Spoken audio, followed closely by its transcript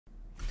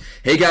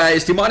Hey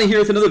guys, Dmonty here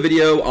with another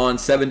video on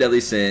 7 Deadly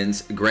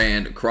Sins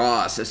Grand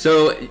Cross.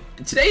 So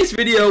today's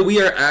video,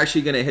 we are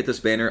actually going to hit this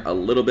banner a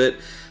little bit.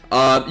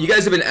 You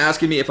guys have been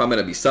asking me if I'm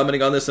going to be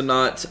summoning on this or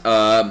not.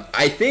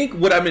 I think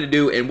what I'm going to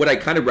do, and what I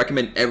kind of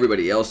recommend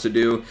everybody else to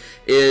do,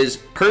 is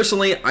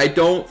personally, I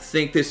don't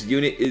think this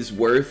unit is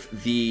worth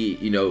the,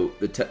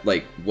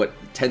 like what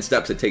 10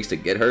 steps it takes to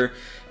get her.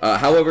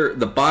 However,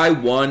 the buy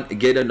one,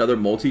 get another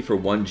multi for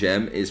 1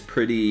 gem is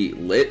pretty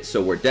lit,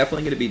 so we're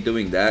definitely going to be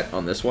doing that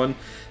on this one.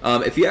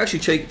 If you actually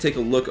take a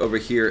look over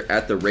here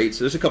at the rates,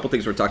 there's a couple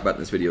things we're talking about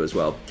in this video as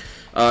well.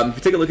 If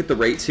you take a look at the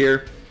rates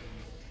here,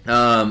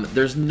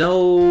 there's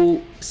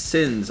no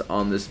sins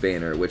on this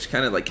banner, which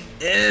kind of like,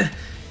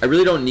 I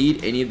really don't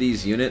need any of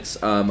these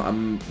units.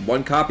 I'm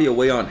 1 copy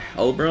away on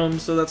Hellbrum,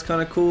 so that's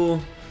kind of cool.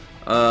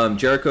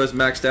 Jericho's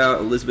maxed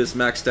out, Elizabeth's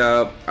maxed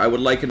out. I would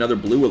like another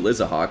blue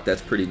Elizahawk,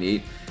 that's pretty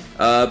neat.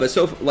 But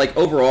so, like,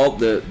 overall,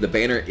 the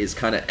banner is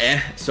kind of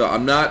so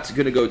I'm not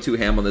going to go too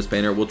ham on this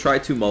banner. We'll try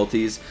 2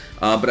 multis,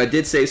 but I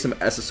did save some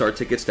SSR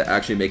tickets to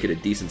actually make it a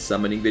decent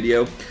summoning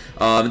video.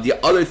 The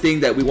other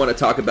thing that we want to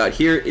talk about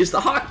here is the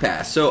Hawk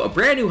Pass. So a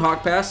brand new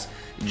Hawk Pass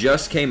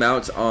just came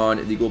out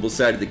on the global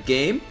side of the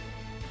game.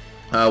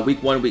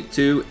 Week 1, week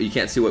 2, you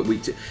can't see what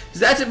week 2.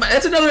 That's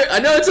another, I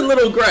know it's a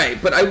little gray,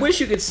 but I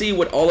wish you could see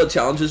what all the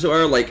challenges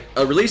are. Like,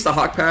 release the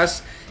Hawk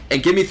Pass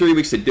and give me 3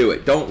 weeks to do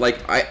it. Don't, like,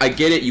 I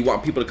get it, you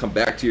want people to come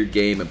back to your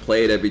game and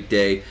play it every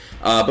day.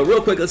 But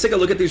real quick, let's take a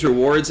look at these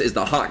rewards. Is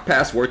the Hawk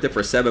Pass worth it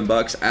for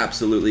 $7?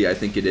 Absolutely, I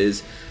think it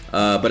is.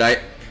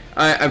 But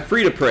I'm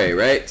free to pray,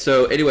 right?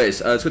 So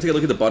anyways, let's go take a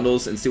look at the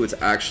bundles and see what's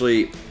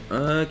actually,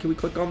 can we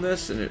click on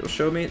this and it'll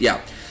show me? Yeah.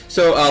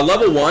 So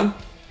level 1.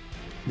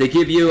 They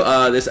give you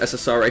this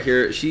SSR right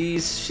here.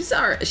 She's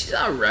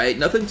alright.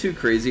 Nothing too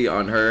crazy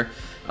on her.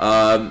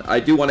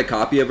 I do want a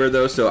copy of her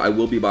though, so I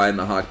will be buying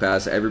the Hawk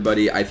Pass.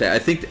 Everybody, I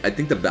think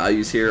the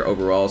value's here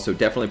overall, so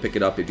definitely pick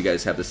it up if you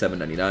guys have the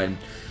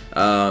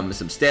 $7.99.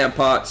 Some stamp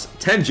pots,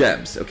 10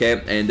 gems,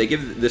 okay, and they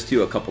give this to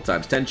you a couple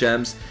times. 10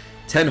 gems,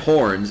 10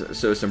 horns,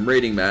 so some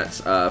raiding mats,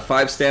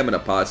 5 stamina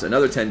pots,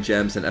 another 10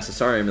 gems, an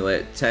SSR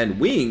amulet, 10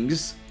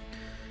 wings,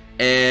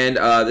 and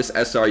this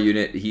SR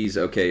unit, he's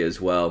okay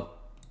as well.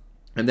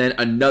 And then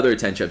another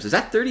 10 gems. Is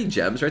that 30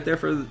 gems right there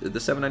for the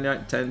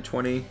 $7.99, 10,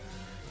 20?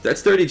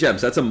 That's 30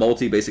 gems. That's a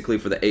multi basically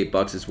for the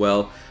 $8 as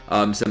well.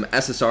 Some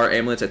SSR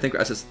amulets. I think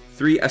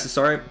 3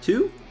 SSR,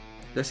 2?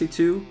 Did I see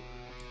 2?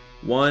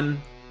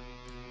 1,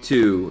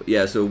 2.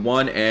 Yeah, so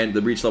 1 and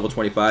the reach level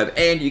 25,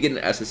 and you get an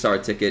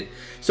SSR ticket.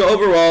 So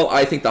overall,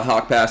 I think the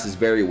Hawk Pass is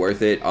very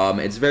worth it.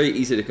 It's very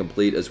easy to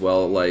complete as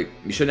well. Like,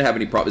 you shouldn't have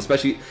any problem,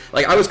 especially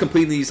like I was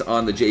completing these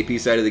on the JP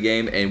side of the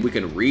game, and we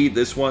can read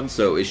this one,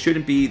 so it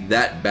shouldn't be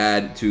that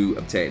bad to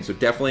obtain. So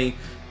definitely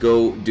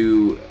go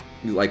do,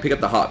 like, pick up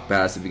the Hawk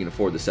Pass if you can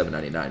afford the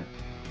 $7.99.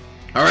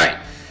 All right.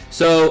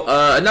 So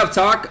enough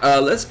talk.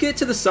 Let's get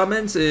to the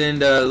summons and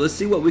let's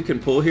see what we can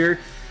pull here.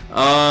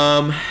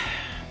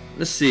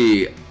 Let's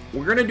see.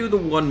 We're gonna do the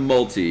 1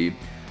 multi,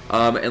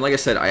 and like I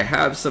said, I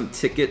have some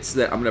tickets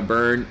that I'm gonna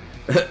burn.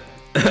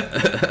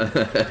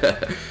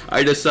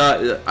 I just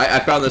saw, I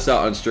found this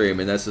out on stream,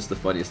 and that's just the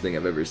funniest thing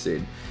I've ever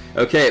seen.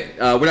 Okay,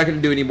 we're not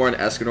gonna do any more on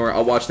Escanor.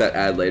 I'll watch that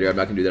ad later. I'm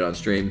not gonna do that on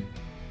stream.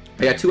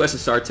 I got 2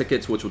 SSR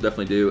tickets, which we'll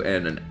definitely do,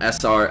 and an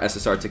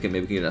SSR ticket.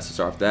 Maybe we can get an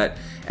SSR off that,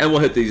 and we'll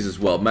hit these as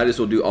well. Might as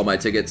well do all my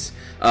tickets.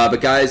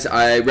 But guys,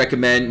 my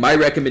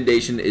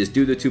recommendation is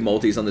do the 2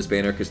 multis on this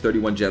banner, because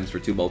 31 gems for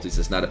 2 multis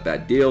is not a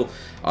bad deal.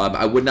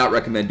 I would not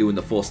recommend doing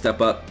the full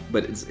step up,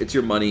 but it's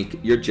your money,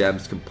 your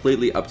gems,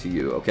 completely up to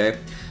you. Okay.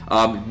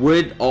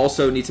 Would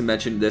also need to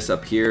mention this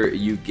up here.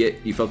 You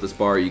fill up this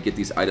bar, you get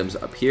these items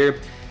up here.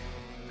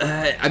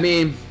 I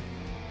mean,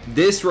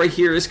 this right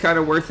here is kind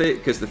of worth it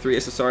because the 3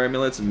 SSR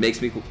amulets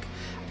makes me.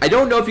 I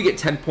don't know if you get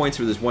 10 points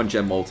for this 1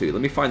 gem multi.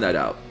 Let me find that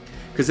out.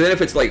 Because then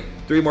if it's like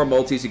 3 more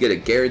multis, you get a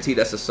guaranteed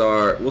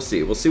SSR. We'll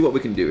see. We'll see what we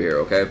can do here.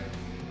 Okay.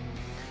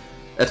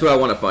 That's what I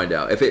want to find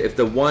out. If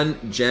the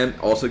 1 gem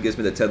also gives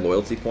me the 10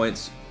 loyalty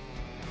points,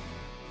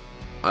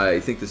 I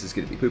think this is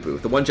going to be poo-poo.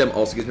 If the 1 gem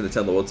also gives me the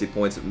 10 loyalty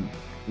points,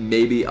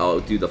 maybe I'll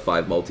do the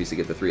 5 multis to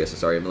get the 3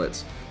 SSR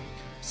amulets.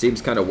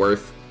 Seems kind of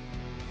worth.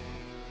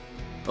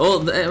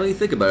 Oh, when you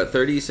think about it,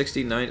 30,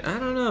 69, I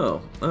don't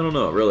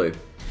know, really.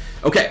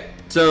 Okay,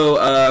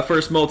 so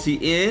first multi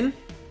in.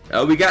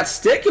 We got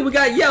stick and we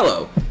got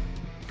yellow.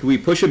 Can we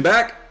push him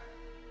back?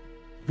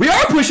 We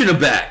are pushing him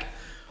back!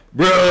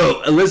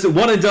 Bro, Elizabeth,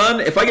 1 and done.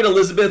 If I get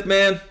Elizabeth,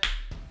 man,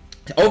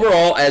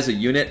 overall as a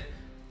unit,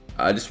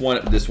 I just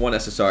want this 1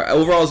 SSR.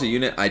 Overall as a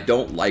unit, I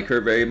don't like her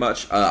very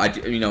much.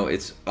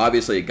 It's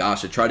obviously a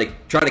gosh to try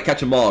to catch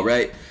them all,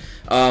 right?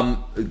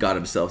 Got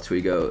himself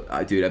Twigo.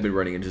 Dude, I've been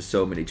running into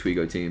so many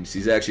Twigo teams.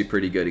 He's actually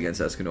pretty good against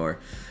Escanor.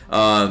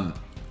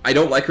 I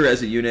don't like her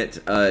as a unit.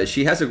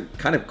 She has a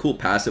kind of cool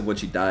passive. When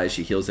she dies,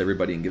 she heals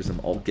everybody and gives them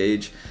ult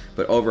gauge.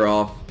 But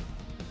overall,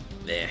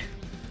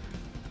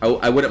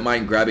 I wouldn't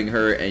mind grabbing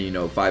her and,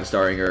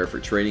 5-starring her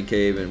for Training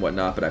Cave and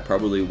whatnot, but I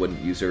probably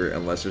wouldn't use her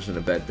unless there's an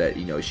event that,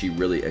 she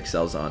really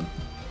excels on.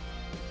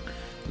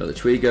 Another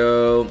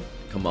Twigo.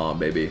 Come on,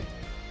 baby.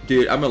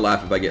 Dude, I'm gonna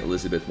laugh if I get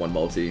Elizabeth 1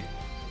 multi.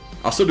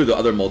 I'll still do the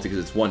other multi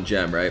because it's 1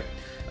 gem, right?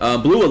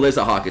 Blue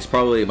Eliza Hawk is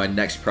probably my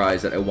next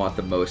prize that I want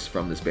the most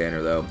from this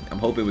banner, though. I'm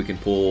hoping we can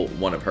pull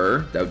one of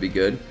her. That would be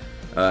good.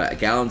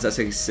 Gallon's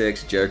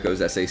SA6,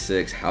 Jericho's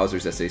SA6,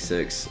 Hauser's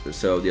SA6.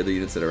 So the other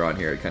units that are on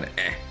here are kind of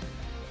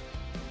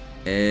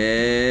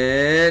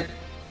And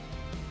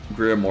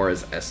Grimoire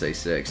is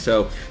SA6.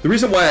 So the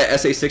reason why I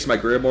SA6 my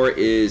Grimoire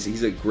is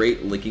he's a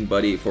great linking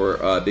buddy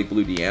for Big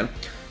Blue Deanne.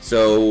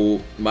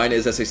 So mine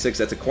is SA6.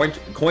 That's a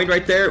coin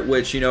right there,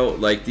 which, you know,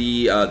 like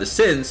the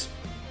Sins.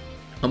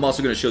 I'm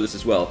also going to show this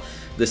as well.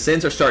 The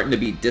Sins are starting to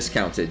be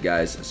discounted,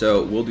 guys.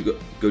 So we'll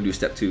go do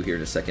step 2 here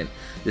in a second.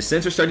 The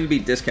Sins are starting to be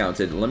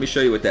discounted. Let me show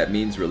you what that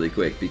means really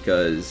quick,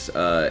 because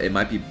it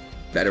might be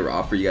better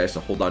off for you guys to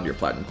hold on to your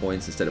platinum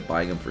coins instead of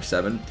buying them for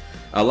 7.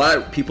 A lot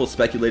of people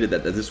speculated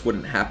that this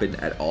wouldn't happen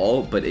at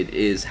all, but it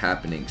is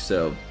happening.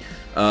 So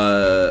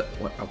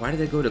why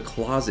did I go to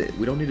closet?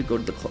 We don't need to go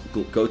to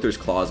the Gother's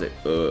closet.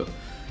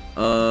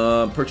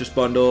 Purchase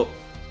bundle.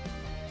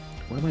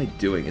 What am I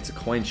doing? It's a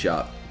coin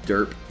shop.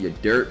 Derp, you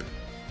derp.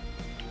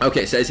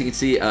 Okay, so as you can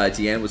see,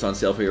 Deanne was on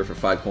sale here for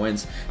 5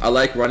 coins. I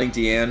like running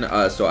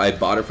Deanne, so I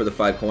bought her for the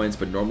 5 coins,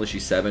 but normally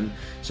she's 7.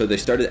 So they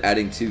started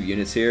adding 2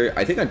 units here.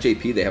 I think on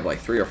JP they have like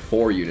 3 or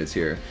 4 units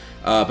here.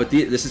 But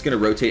this is going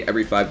to rotate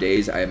every 5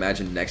 days. I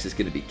imagine next is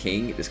going to be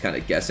King, just kind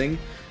of guessing.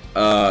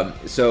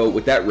 So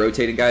with that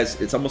rotating, guys,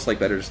 it's almost like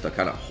better just to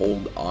kind of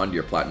hold on to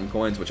your platinum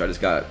coins, which I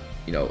just got,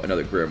 you know,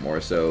 another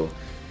Grimoire. So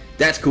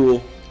that's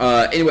cool.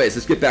 Anyways,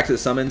 let's get back to the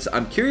summons.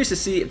 I'm curious to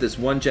see if this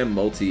 1 gem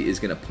multi is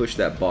going to push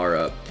that bar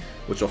up,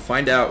 which we'll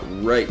find out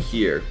right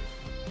here.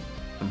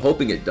 I'm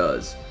hoping it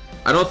does.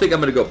 I don't think I'm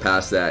going to go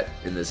past that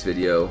in this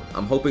video.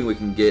 I'm hoping we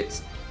can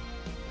get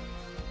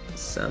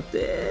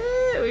something.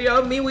 You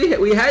know, I mean, we had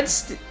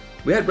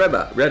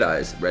red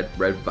eyes.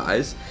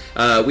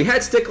 We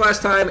had stick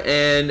last time,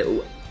 and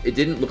it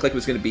didn't look like it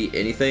was going to be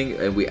anything,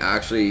 and we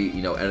actually,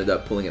 you know, ended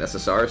up pulling an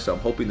SSR. So I'm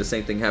hoping the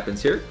same thing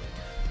happens here.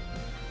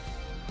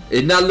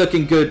 It's not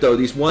looking good though.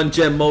 These 1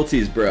 gem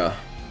multis, bruh.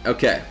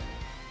 Okay.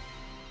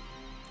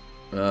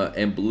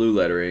 And blue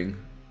lettering,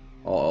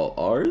 all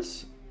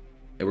ours,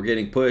 and we're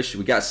getting pushed.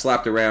 We got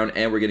slapped around,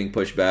 and we're getting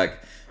pushed back.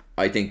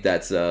 I think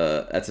that's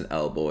an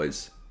L,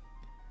 boys.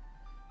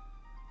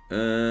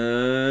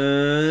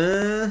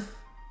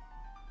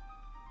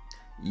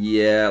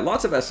 Yeah,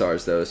 lots of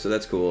SRs though, so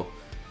that's cool.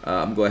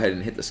 I'm gonna go ahead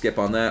and hit the skip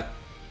on that.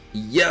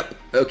 Yep.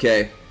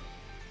 Okay.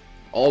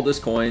 All this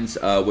coins,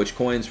 which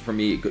coins for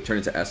me turn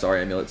into SR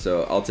amulet,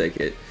 so I'll take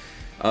it.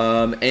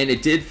 And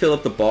it did fill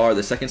up the bar.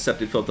 The second step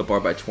did fill up the bar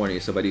by 20.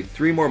 So if I do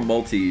 3 more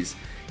multis,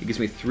 it gives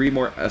me 3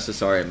 more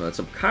SSR amulets.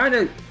 I'm kind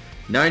of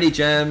 90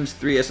 gems,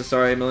 3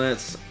 SSR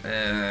amulets.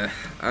 I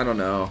don't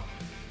know.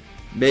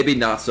 Maybe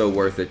not so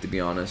worth it, to be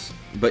honest.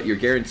 But you're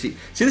guaranteed.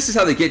 See, this is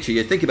how they get you.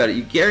 You think about it.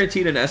 You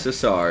guaranteed an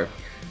SSR.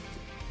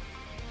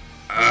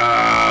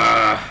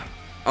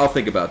 I'll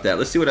think about that.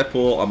 Let's see what I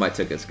pull on my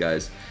tickets,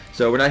 guys.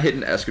 So we're not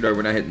hitting Escadar.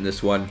 We're not hitting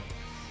this one.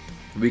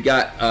 We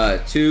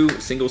got 2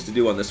 singles to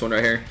do on this one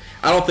right here.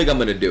 I don't think I'm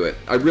going to do it.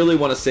 I really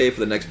want to save for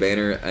the next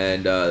banner,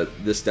 and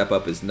this step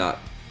up is not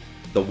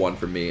the one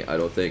for me, I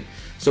don't think.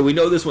 So we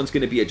know this one's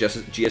going to be a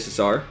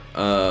GSSR.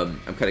 I'm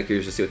kind of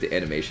curious to see what the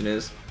animation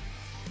is.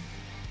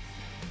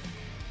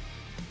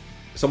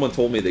 Someone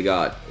told me they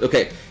got...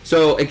 Okay,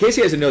 so in case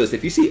you guys didn't know this,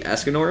 if you see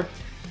Escanor,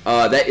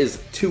 that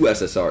is 2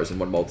 SSRs in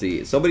 1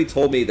 multi. Somebody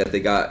told me that they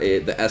got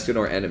the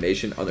Escanor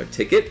animation on their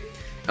ticket.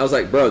 I was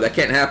like, bro, that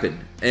can't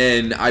happen.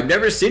 And I've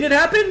never seen it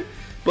happen,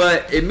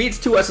 but it meets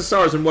 2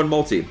 SSRs in 1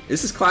 multi.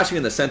 This is clashing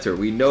in the center.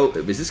 We know...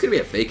 Is this going to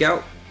be a fake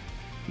out?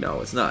 No,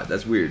 it's not.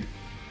 That's weird.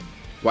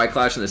 Why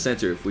clash in the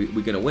center if we're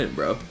going to win,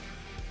 bro?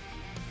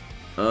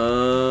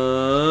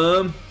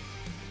 I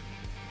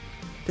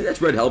think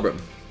that's red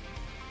Hellbrum.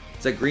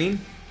 Is that green?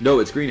 No,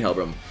 it's green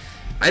Hellbrum.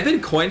 I've been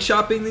coin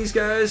shopping these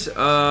guys.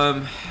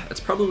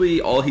 That's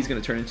probably all he's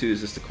going to turn into is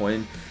just a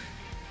coin.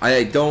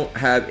 I don't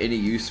have any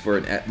use for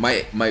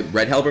my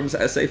red Hellbrum's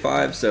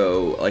SA5,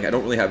 so like I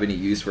don't really have any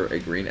use for a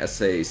green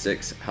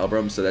SA6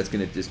 Hellbrum, so that's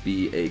gonna just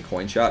be a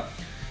coin shop.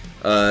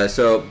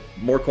 So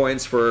more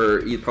coins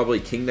for probably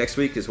King next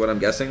week is what I'm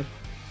guessing.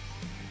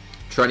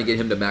 Trying to get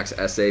him to max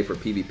SA for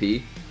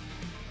PvP.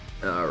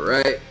 All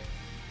right.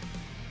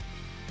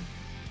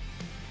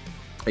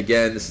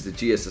 Again, this is the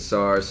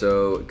GSSR,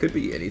 so it could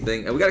be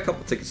anything. And we got a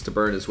couple tickets to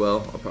burn as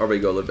well. I'll probably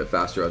go a little bit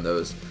faster on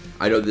those.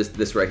 I know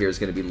this right here is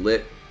going to be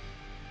lit.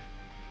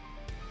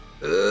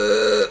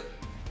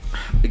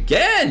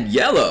 Again,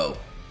 yellow.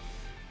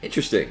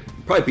 Interesting.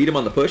 Probably beat him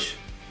on the push.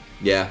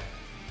 Yeah.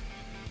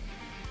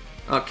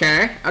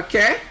 Okay,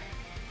 okay.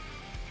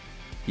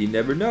 You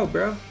never know,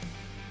 bro.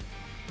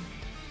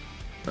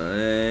 And...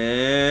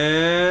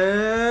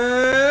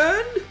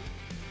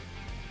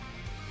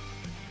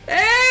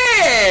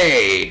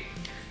 Hey!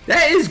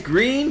 That is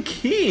Green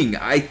King.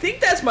 I think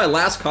that's my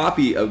last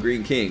copy of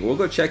Green King. We'll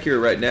go check here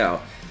right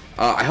now.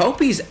 I hope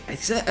he's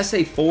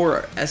SA4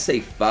 or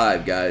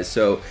SA5, guys.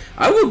 So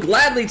I will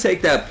gladly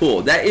take that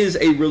pull. That is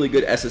a really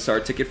good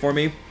SSR ticket for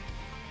me.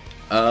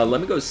 Let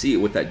me go see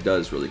what that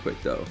does really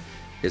quick, though.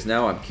 is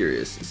now I'm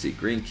curious. Let's see,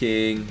 Green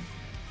King,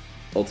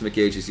 Ultimate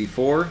Gauge, is he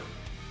 4?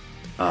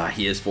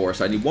 He is 4,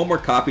 so I need one more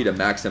copy to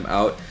max him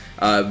out.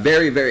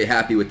 Very, very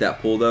happy with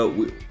that pull,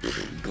 though.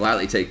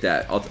 Gladly take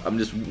that. I'm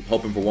just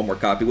hoping for one more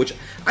copy, which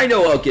I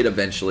know I'll get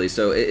eventually,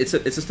 so it's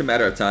just a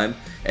matter of time.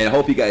 And I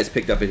hope you guys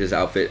picked up his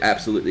outfit.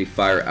 Absolutely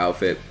fire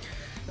outfit.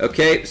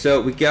 Okay,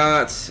 so we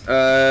got,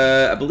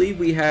 I believe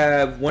we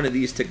have one of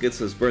these tickets.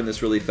 Let's burn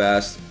this really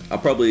fast. I'll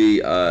probably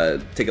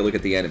take a look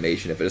at the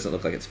animation if it doesn't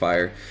look like it's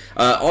fire.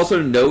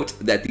 Also note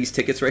that these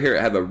tickets right here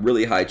have a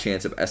really high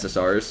chance of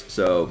SSRs,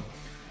 so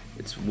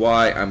it's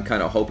why I'm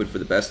kind of hoping for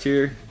the best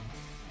here.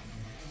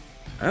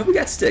 We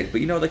got Stick,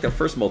 but you know, like the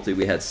first multi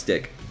we had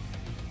Stick.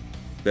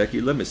 Becky,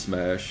 let me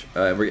smash.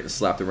 We're getting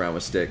slapped around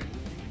with Stick.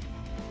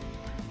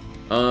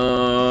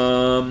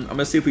 I'm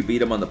gonna see if we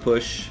beat him on the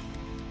push.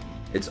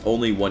 It's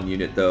only 1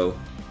 unit though.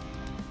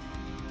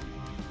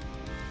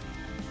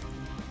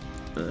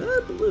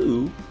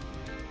 Blue.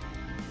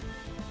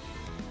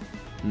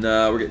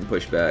 No, we're getting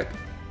pushed back.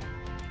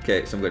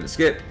 Okay, so I'm going to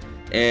skip,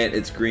 and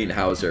it's Green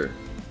Hauser.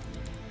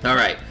 All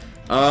right.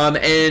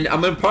 And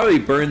I'm going to probably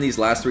burn these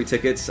last 3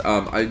 tickets.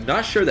 I'm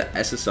not sure the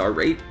SSR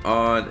rate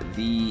on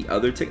the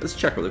other ticket. Let's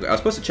check really quick. I was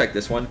supposed to check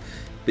this one,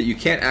 but you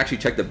can't actually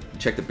check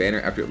the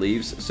banner after it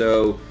leaves.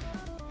 So,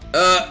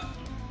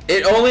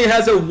 it only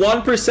has a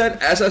 1%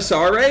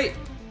 SSR rate?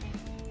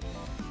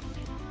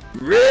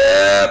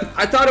 RIP!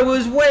 I thought it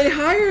was way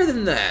higher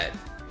than that.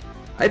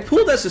 I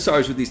pulled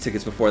SSRs with these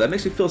tickets before. That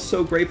makes me feel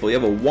so grateful. You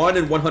have a 1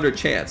 in 100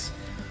 chance.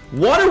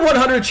 1 in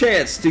 100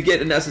 chance to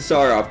get an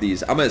SSR off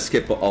these. I'm going to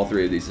skip all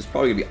 3 of these. It's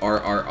probably going to be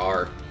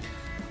RRR.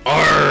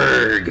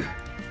 ARG!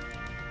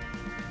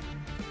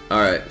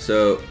 Alright,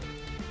 so...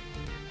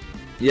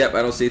 Yep,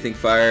 I don't see anything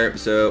fire.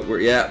 So,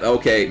 we're... Yeah,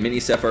 okay. Mini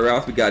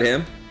Sephiroth, we got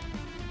him.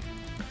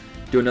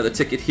 Do another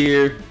ticket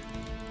here.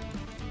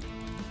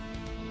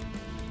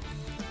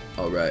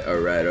 Alright,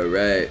 alright,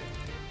 alright.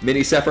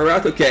 Mini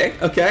Sephiroth, okay,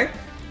 okay.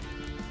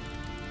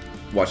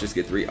 Watch us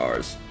get 3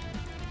 Rs.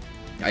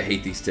 I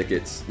hate these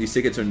tickets. These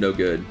tickets are no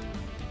good.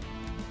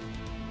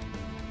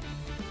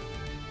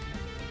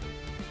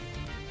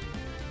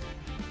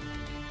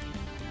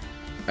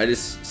 I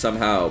just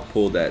somehow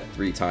pulled that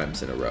 3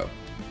 times in a row.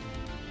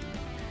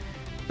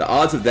 The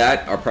odds of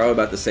that are probably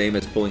about the same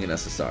as pulling an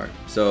SSR.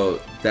 So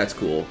that's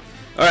cool.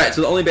 Alright,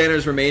 so the only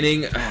banners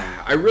remaining.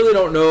 I really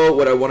don't know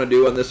what I want to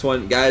do on this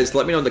one. Guys,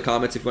 let me know in the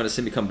comments if you want to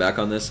see me come back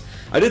on this.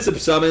 I did some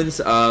summons.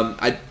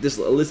 This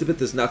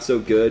Elizabeth is not so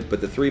good,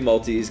 but the 3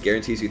 multis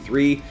guarantees you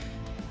 3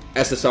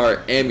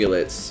 SSR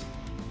amulets.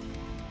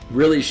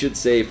 Really should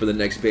say for the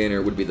next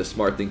banner would be the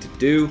smart thing to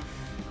do.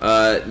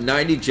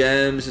 90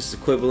 gems is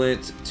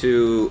equivalent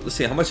to, let's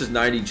see, how much does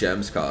 90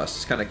 gems cost?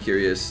 Just kind of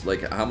curious,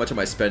 like how much am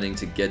I spending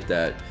to get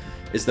that?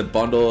 Is the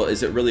bundle,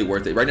 is it really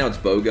worth it? Right now it's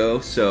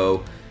BOGO,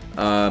 so if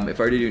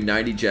I were to do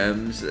 90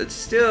 gems, it's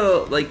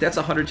still, like, that's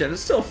 100 gems.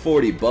 It's still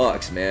 40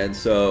 bucks, man.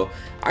 So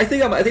I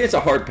think it's a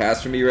hard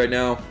pass for me right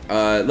now.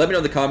 Let me know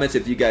in the comments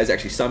if you guys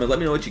actually summon. Let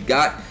me know what you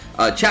got.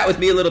 Chat with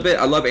me a little bit.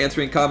 I love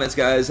answering comments,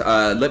 guys.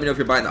 Let me know if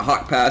you're buying the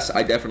Hawk Pass.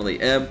 I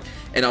definitely am.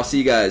 And I'll see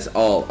you guys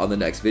all on the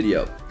next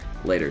video.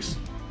 Laters.